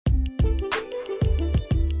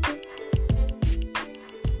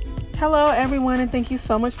Hello, everyone, and thank you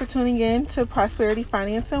so much for tuning in to Prosperity,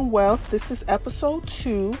 Finance, and Wealth. This is episode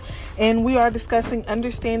 2, and we are discussing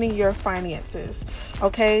understanding your finances.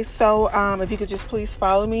 Okay, so if you could just please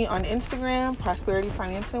follow me on Instagram, Prosperity,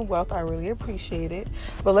 Finance, and Wealth, I really appreciate it.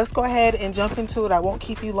 But let's go ahead and jump into it. I won't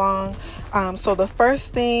keep you long. So the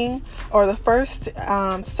first thing, or the first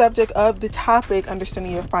subject of the topic,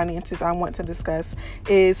 understanding your finances, I want to discuss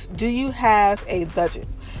is, do you have a budget?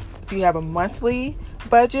 Do you have a monthly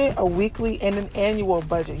budget, a weekly, and an annual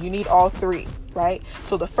budget? You need all three, right?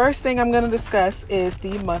 So the first thing I'm going to discuss is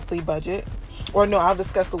the monthly budget. Or no, I'll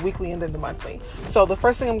discuss the weekly and then the monthly. So the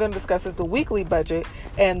first thing I'm going to discuss is the weekly budget.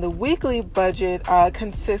 And the weekly budget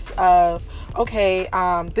consists of,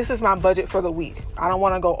 this is my budget for the week. I don't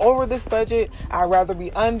want to go over this budget. I'd rather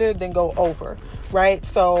be under than go over, right?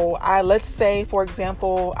 So let's say, for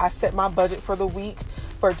example, I set my budget for the week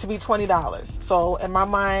for it to be $20. So in my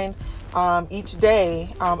mind, each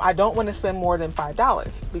day, I don't want to spend more than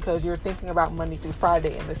 $5 because you're thinking about Monday through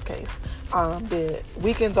Friday in this case. The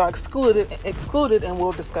weekends are excluded, and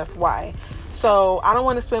we'll discuss why. So I don't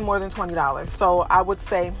want to spend more than $20. So I would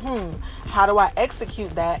say, how do I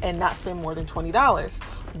execute that and not spend more than $20?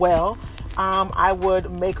 Well, I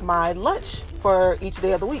would make my lunch for each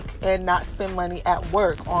day of the week and not spend money at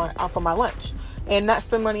work for my lunch. And not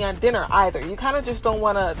spend money on dinner either. You kind of just don't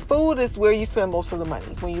want to. Food is where you spend most of the money.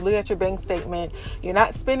 When you look at your bank statement, you're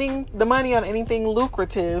not spending the money on anything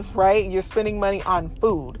lucrative, right? You're spending money on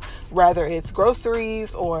food, whether it's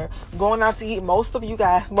groceries or going out to eat. Most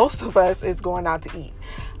of us is going out to eat.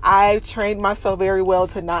 I trained myself very well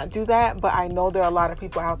to not do that, but I know there are a lot of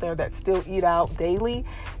people out there that still eat out daily,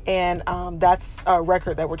 and that's a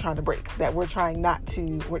record that we're trying to break. That we're trying not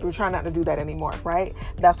to do that anymore, right?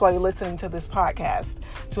 That's why you're listening to this podcast,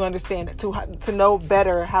 to understand, to know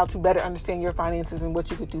better how to better understand your finances and what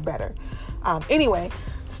you could do better.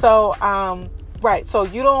 Right. So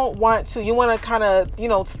you want to kind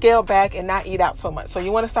of, scale back and not eat out so much. So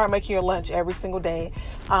you want to start making your lunch every single day,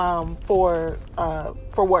 for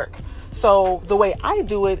work. So the way I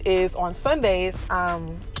do it is on Sundays,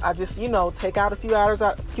 I just, take out a few hours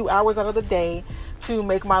out of the day to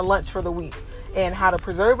make my lunch for the week. And how to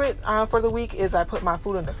preserve it, for the week is I put my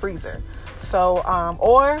food in the freezer. So,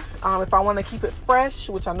 if I want to keep it fresh,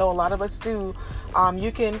 which I know a lot of us do,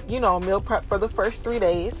 you can, meal prep for the first 3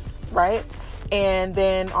 days, right? And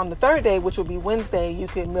then on the third day, which will be Wednesday, you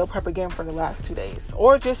can meal prep again for the last 2 days,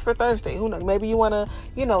 or just for Thursday. Who knows? Maybe you want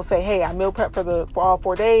to, say, hey, I meal prep for all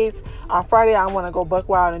 4 days. On Friday, I want to go buck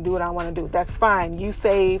wild and do what I want to do. That's fine. At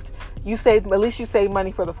least you saved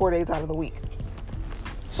money for the 4 days out of the week.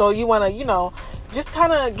 So you want to, just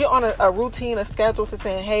kind of get on a routine, a schedule to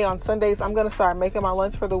saying, hey, on Sundays, I'm going to start making my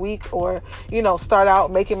lunch for the week, or, start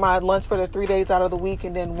out making my lunch for the 3 days out of the week.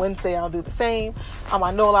 And then Wednesday, I'll do the same.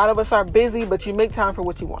 I know a lot of us are busy, but you make time for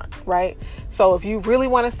what you want, right? So if you really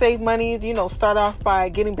want to save money, start off by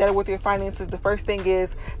getting better with your finances. The first thing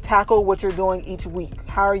is tackle what you're doing each week.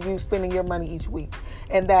 How are you spending your money each week?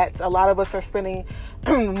 And that's, a lot of us are spending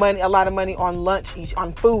a lot of money on lunch,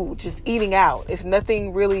 on food, just eating out. It's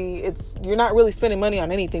nothing really, you're not really spending money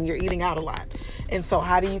on anything. You're eating out a lot. And so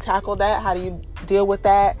how do you tackle that? How do you deal with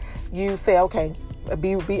that? You say, okay,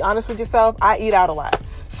 be honest with yourself. I eat out a lot.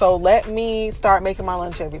 So let me start making my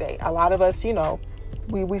lunch every day. A lot of us,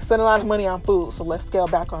 we spend a lot of money on food. So let's scale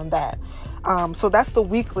back on that. So that's the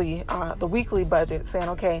weekly budget, saying,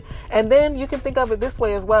 okay. And then you can think of it this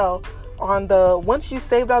way as well. Once you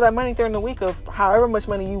saved all that money during the week of however much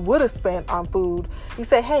money you would have spent on food, you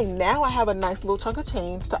say, hey, now I have a nice little chunk of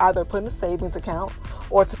change to either put in the savings account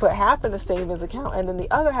or to put half in the savings account. And then the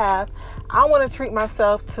other half, I want to treat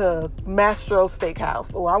myself to Mastro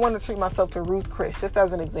Steakhouse, or I want to treat myself to Ruth Chris, just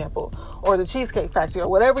as an example, or the Cheesecake Factory, or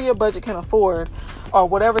whatever your budget can afford, or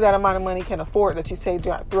whatever that amount of money can afford that you save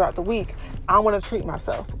throughout the week. I want to treat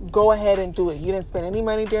myself. Go ahead and do it. You didn't spend any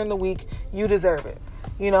money during the week. You deserve it.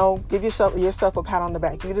 Give yourself a pat on the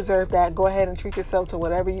back. You deserve that. Go ahead and treat yourself to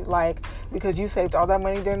whatever you like, because you saved all that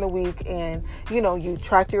money during the week, and, you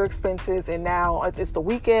tracked your expenses, and now it's the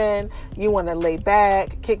weekend. You want to lay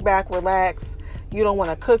back, kick back, relax. You don't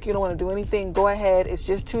want to cook. You don't want to do anything. Go ahead. It's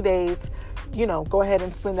just 2 days. Go ahead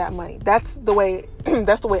and spend that money. That's the way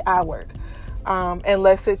I work.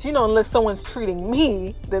 Unless someone's treating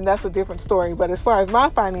me, then that's a different story. But as far as my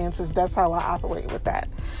finances, that's how I operate with that.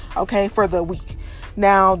 Okay. For the week.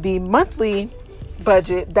 Now, the monthly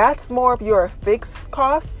budget, that's more of your fixed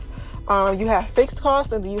costs. You have fixed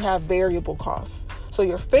costs, and then you have variable costs. So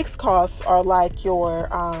your fixed costs are like your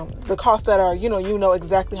the costs that are, you know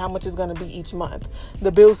exactly how much is going to be each month.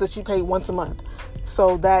 The bills that you pay once a month.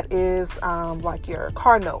 So that is like your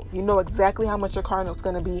car note. You know exactly how much your car note's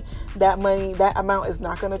going to be. That money, that amount is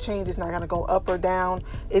not going to change. It's not going to go up or down.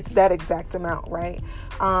 It's that exact amount, right?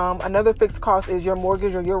 Another fixed cost is your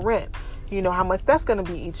mortgage or your rent. You know how much that's going to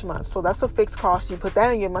be each month. So that's a fixed cost. You put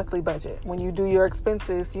that in your monthly budget. When you do your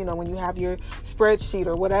expenses, you know, when you have your spreadsheet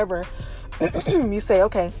or whatever, you say,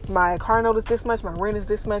 okay, my car note is this much, my rent is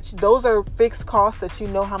this much. Those are fixed costs that you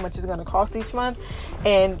know how much it's going to cost each month.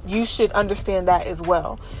 And you should understand that as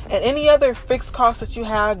well. And any other fixed costs that you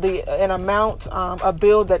have, an amount, a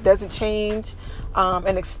bill that doesn't change,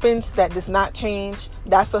 an expense that does not change,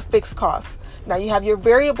 that's a fixed cost. Now you have your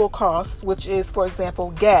variable costs, which is, for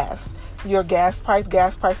example, gas. Your gas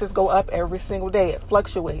prices go up every single day. It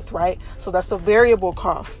fluctuates, right? So that's a variable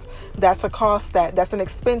cost. That's a cost that's an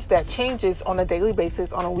expense that changes on a daily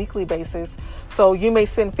basis, on a weekly basis. So you may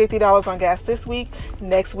spend $50 on gas this week.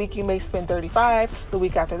 Next week, you may spend $35. The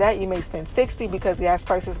week after that, you may spend $60 because gas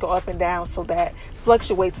prices go up and down. So that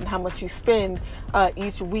fluctuates in how much you spend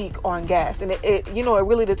each week on gas. And it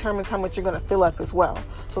really determines how much you're going to fill up as well.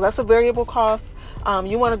 So that's a variable cost.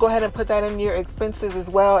 You want to go ahead and put that in your expenses as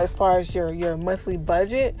well as far as your monthly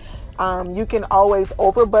budget. You can always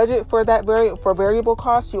over budget for that variable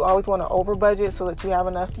costs. You always want to over budget so that you have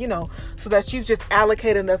enough, so that you've just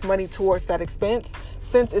allocated enough money towards that expense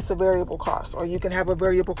since it's a variable cost. Or you can have a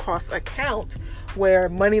variable cost account where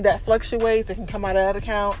money that fluctuates, it can come out of that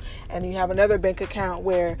account, and you have another bank account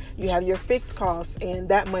where you have your fixed costs and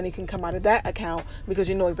that money can come out of that account because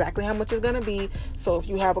you know exactly how much it's going to be. So if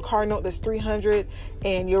you have a car note that's $300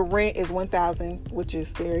 and your rent is $1,000, which is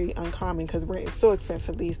very uncommon because rent is so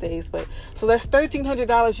expensive these days, but so that's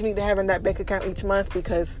 $1,300 you need to have in that bank account each month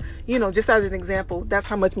because, just as an example, that's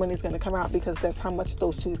how much money is going to come out because that's how much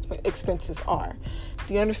those two expenses are.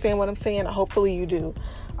 Do you understand what I'm saying? Hopefully you do.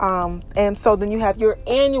 And so then you have your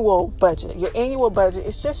annual budget. Your annual budget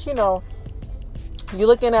is just, you're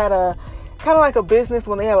looking at a kind of like a business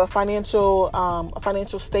when they have a financial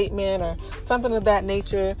statement or something of that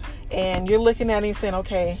nature. And you're looking at it and saying,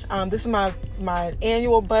 okay, this is my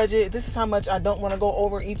annual budget. This is how much I don't want to go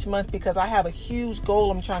over each month because I have a huge goal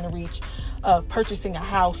I'm trying to reach of purchasing a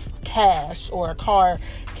house cash or a car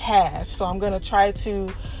cash. So I'm going to try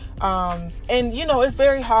to it's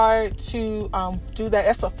very hard to do that.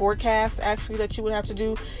 That's a forecast actually that you would have to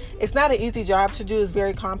do. It's not an easy job to do. It's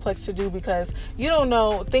very complex to do because you don't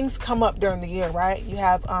know, things come up during the year, right? You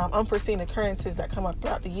have unforeseen occurrences that come up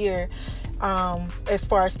throughout the year as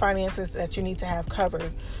far as finances that you need to have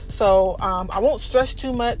covered. So I won't stress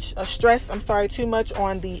too much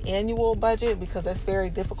on the annual budget because that's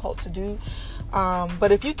very difficult to do.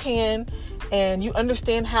 But if you can and you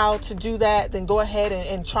understand how to do that, then go ahead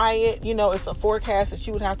and try it. It's a forecast that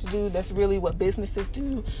you would have to do. That's really what businesses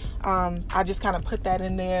do. I just kind of put that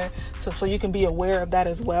in there so you can be aware of that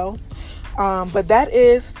as well. But that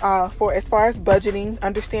is for as far as budgeting,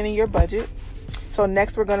 understanding your budget. So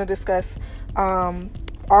next we're going to discuss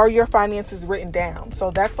are your finances written down?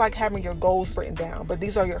 So that's like having your goals written down, but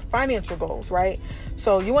these are your financial goals, right?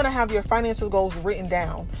 So you want to have your financial goals written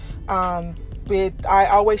down. I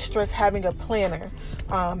always stress having a planner,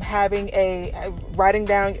 having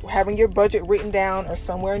your budget written down or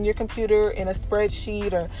somewhere in your computer in a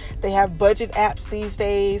spreadsheet, or they have budget apps these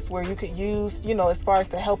days where you could use, as far as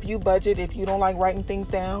to help you budget if you don't like writing things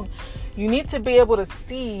down. You need to be able to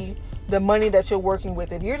see the money that you're working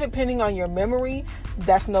with. If you're depending on your memory,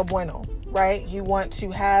 that's no bueno, right? You want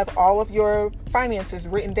to have all of your finances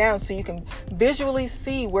written down so you can visually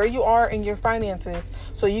see where you are in your finances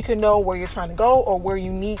so you can know where you're trying to go or where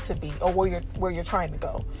you need to be or where you're trying to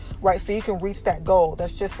go, right? So you can reach that goal.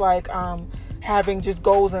 That's just like having just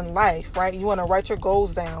goals in life, right? You want to write your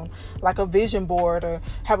goals down like a vision board, or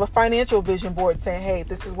have a financial vision board saying, hey,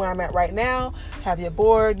 this is where I'm at right now. Have your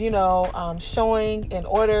board, showing in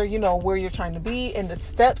order, where you're trying to be and the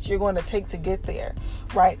steps you're going to take to get there,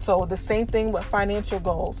 right? So the same thing with financial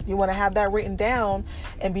goals. You want to have that written down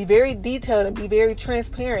and be very detailed and be very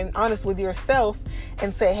transparent and honest with yourself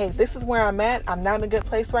and say, hey, this is where I'm at. I'm not in a good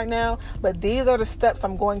place right now, but these are the steps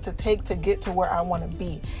I'm going to take to get to where I want to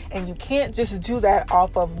be. And you can't just do that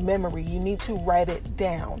off of memory. You need to write it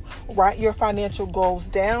down. Write your financial goals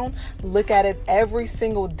down. Look at it every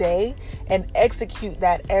single day and execute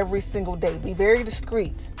that every single day. Be very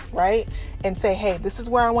discreet, right? And say, hey, this is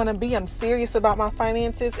where I want to be. I'm serious about my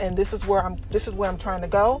finances, and this is where I'm trying to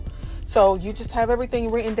go. So you just have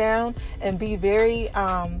everything written down and be very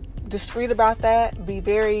discreet about that. Be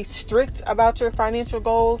very strict about your financial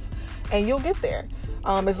goals, and you'll get there.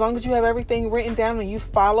 As long as you have everything written down and you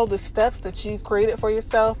follow the steps that you've created for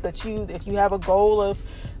yourself, if you have a goal of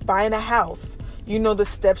buying a house, You know the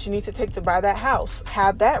steps you need to take to buy that house.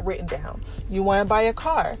 Have that written down. You want to buy a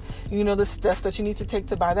car. You know the steps that you need to take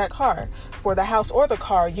to buy that car. For the house or the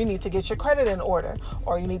car, you need to get your credit in order,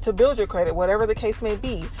 or you need to build your credit, whatever the case may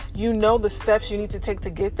be. You know the steps you need to take to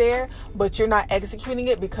get there, but you're not executing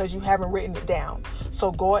it because you haven't written it down.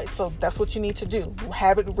 So that's what you need to do.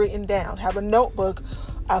 Have it written down. Have a notebook,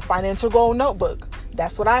 a financial goal notebook.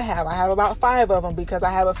 That's what I have. I have about 5 of them because I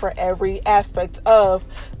have it for every aspect of,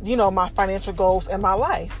 my financial goals in my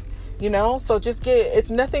life. So it's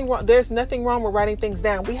nothing wrong. There's nothing wrong with writing things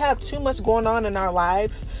down. We have too much going on in our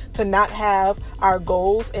lives to not have our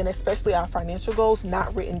goals, and especially our financial goals,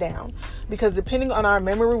 not written down. Because depending on our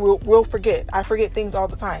memory, we'll forget. I forget things all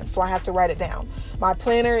the time, so I have to write it down. My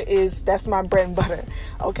planner that's my bread and butter.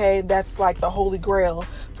 Okay, that's like the holy grail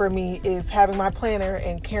for me, is having my planner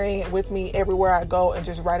and carrying it with me everywhere I go and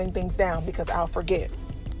just writing things down, because I'll forget.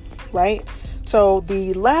 Right? So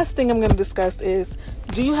the last thing I'm going to discuss is,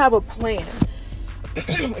 do you have a plan?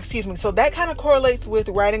 Excuse me. So that kind of correlates with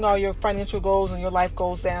writing all your financial goals and your life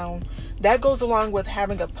goals down. That goes along with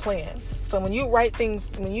having a plan. So when you write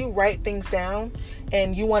things down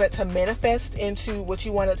and you want it to manifest into what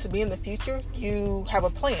you want it to be in the future, you have a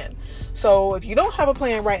plan. So if you don't have a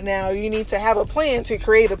plan right now, you need to have a plan to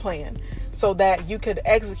create a plan, so that you could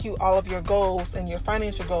execute all of your goals and your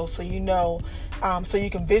financial goals, so so you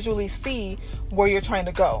can visually see where you're trying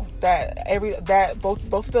to go.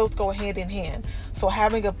 Both of those go hand in hand. So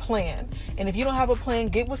having a plan. And if you don't have a plan,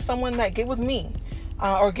 get with me.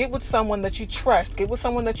 Or get with someone that you trust. Get with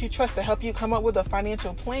someone that you trust to help you come up with a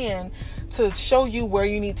financial plan to show you where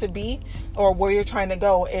you need to be or where you're trying to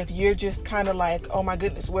go. If you're just kind of like, oh my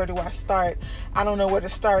goodness, where do I start? I don't know where to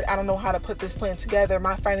start. I don't know how to put this plan together.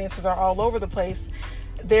 My finances are all over the place.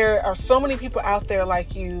 There are so many people out there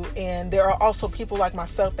like you, and there are also people like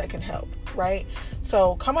myself that can help, right?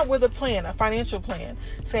 So come up with a plan, a financial plan,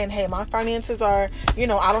 saying, hey, my finances are, I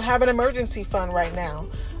don't have an emergency fund right now.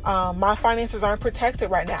 My finances aren't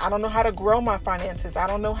protected right now. I don't know how to grow my finances. I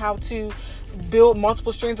don't know how to build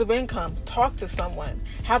multiple streams of income. Talk to someone.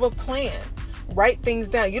 Have a plan. Write things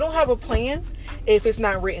down. You don't have a plan if it's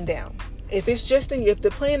not written down. If the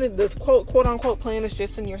plan, this quote unquote plan is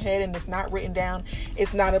just in your head and it's not written down,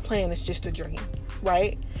 it's not a plan, it's just a dream,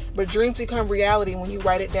 right? But dreams become reality when you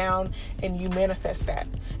write it down and you manifest that,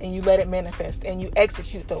 and you let it manifest and you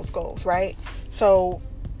execute those goals, right? So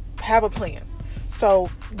have a plan. So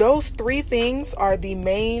those 3 things are the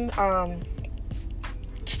main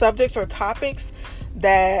subjects or topics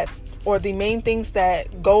or the main things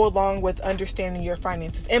that go along with understanding your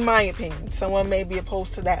finances, in my opinion. Someone may be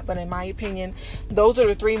opposed to that, but in my opinion, those are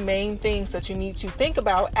the 3 main things that you need to think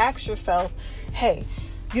about. Ask yourself, hey,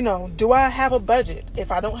 do I have a budget?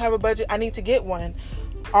 If I don't have a budget, I need to get one.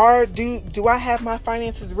 Or do I have my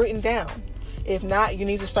finances written down? If not, you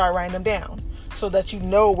need to start writing them down, so that you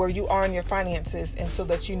know where you are in your finances, and so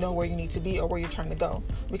that you know where you need to be or where you're trying to go.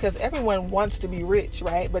 Because everyone wants to be rich,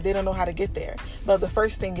 right? But they don't know how to get there. But the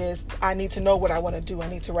first thing is, I need to know what I want to do. I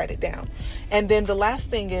need to write it down. And then the last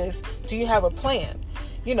thing is, do you have a plan?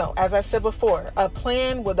 As I said before, a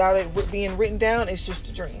plan without it being written down is just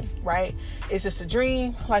a dream, right? It's just a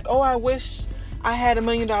dream. Like, oh, I wish I had $1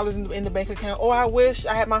 million in the bank account. Oh, I wish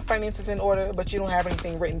I had my finances in order, but you don't have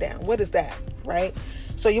anything written down. What is that, right?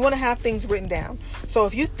 So you want to have things written down. So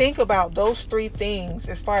if you think about those 3 things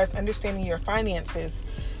as far as understanding your finances,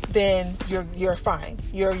 then you're fine.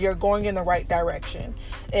 You're going in the right direction.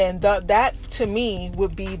 And that to me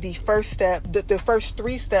would be the first step, the first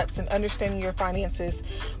 3 steps in understanding your finances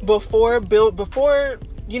before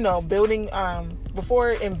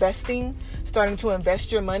investing, starting to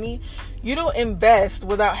invest your money. You don't invest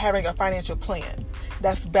without having a financial plan.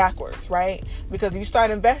 That's backwards, right? Because when you start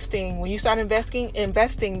investing,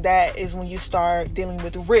 that is when you start dealing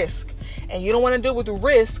with risk. And you don't want to deal with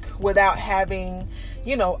risk without having,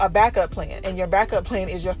 a backup plan. And your backup plan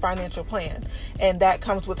is your financial plan. And that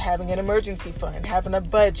comes with having an emergency fund, having a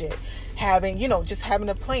budget, just having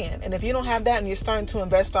a plan. And if you don't have that and you're starting to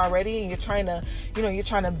invest already and you're trying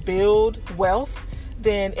to build wealth,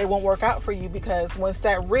 then it won't work out for you, because once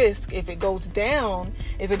that risk, if it goes down,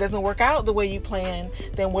 if it doesn't work out the way you plan,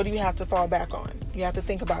 then what do you have to fall back on? You have to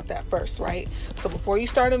think about that first, right? So before you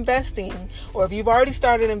start investing, or if you've already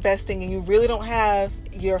started investing and you really don't have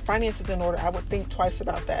your finances in order, I would think twice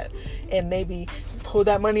about that and maybe pull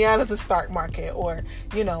that money out of the stock market, or,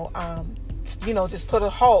 just put a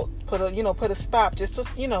halt, put a stop,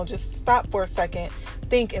 just stop for a second,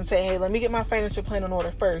 think and say, hey, let me get my financial plan in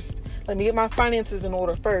order first. Let me get my finances in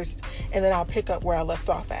order first, and then I'll pick up where I left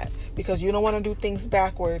off at. Because you don't want to do things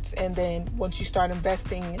backwards, and then once you start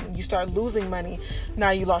investing and you start losing money,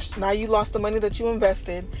 now you lost the money that you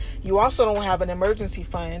invested. You also don't have an emergency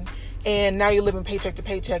fund, and now you're living paycheck to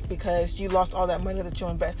paycheck because you lost all that money that you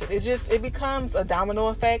invested. It becomes a domino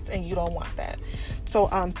effect, and you don't want that. So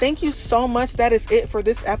thank you so much. That is it for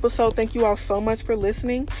this episode. Thank you all so much for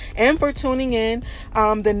listening and for tuning in.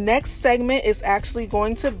 The next segment is actually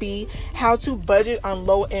going to be how to budget on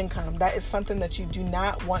low income. That is something that you do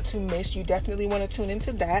not want to miss. You definitely want to tune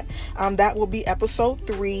into that. That will be episode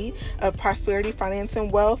 3 of Prosperity, Finance,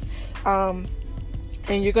 and Wealth.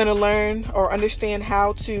 And you're going to learn or understand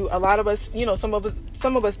how to, a lot of us, some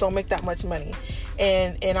of us don't make that much money.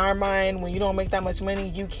 And in our mind, when you don't make that much money,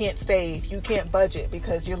 you can't save, you can't budget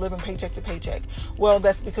because you're living paycheck to paycheck. Well,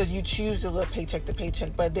 that's because you choose to live paycheck to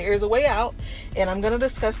paycheck, but there is a way out. And I'm going to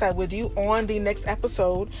discuss that with you on the next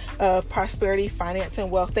episode of Prosperity, Finance,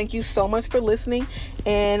 and Wealth. Thank you so much for listening.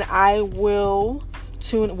 And I'll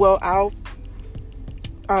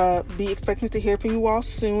be expecting to hear from you all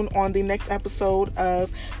soon on the next episode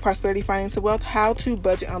of Prosperity, Finance, and Wealth, how to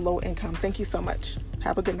budget on low income. Thank you so much.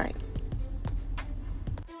 Have a good night.